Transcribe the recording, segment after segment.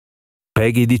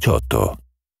PEGI 18.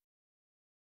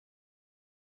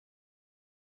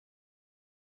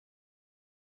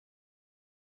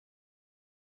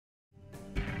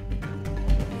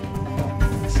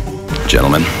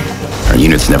 Gentlemen, our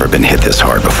unit's never been hit this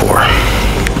hard before.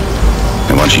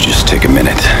 Now, why don't you just take a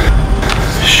minute,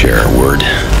 share a word,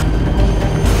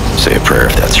 say a prayer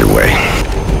if that's your way.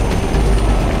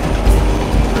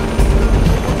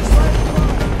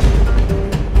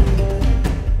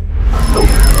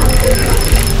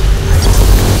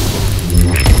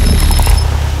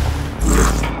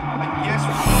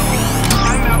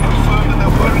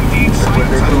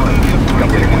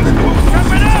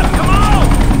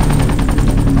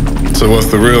 So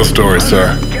what's the real story,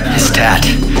 sir? It's that.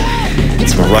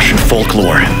 It's from Russian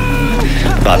folklore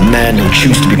about men who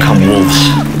choose to become wolves.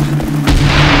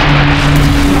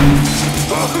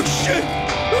 Oh shit!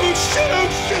 Oh shit! Oh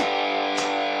shit!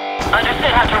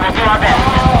 Understood, Hunter. We'll do our best.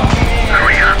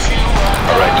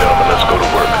 All right, gentlemen, let's go to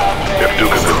work. If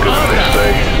Duke is as good as they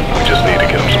say, we just need to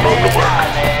get him some room to work.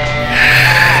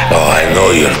 Oh, I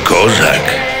know you're Kozak.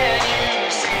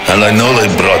 And I know they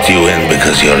brought you in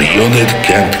because your unit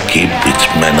can't keep its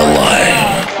men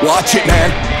alive. Watch it,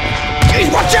 man! Hey,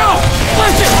 watch out!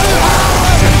 Listen!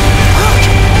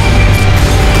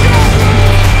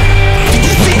 Did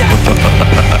you see that?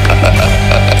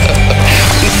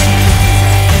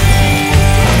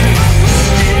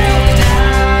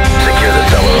 Secure the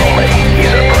cellar only.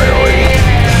 He's our priority.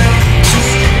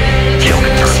 Kill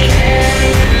confirmed.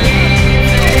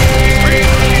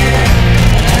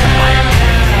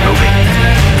 Moving.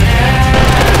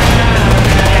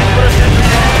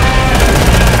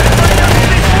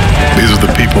 These are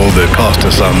the people that cost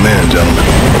us our men, gentlemen.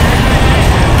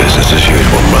 Business as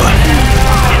usual, brother.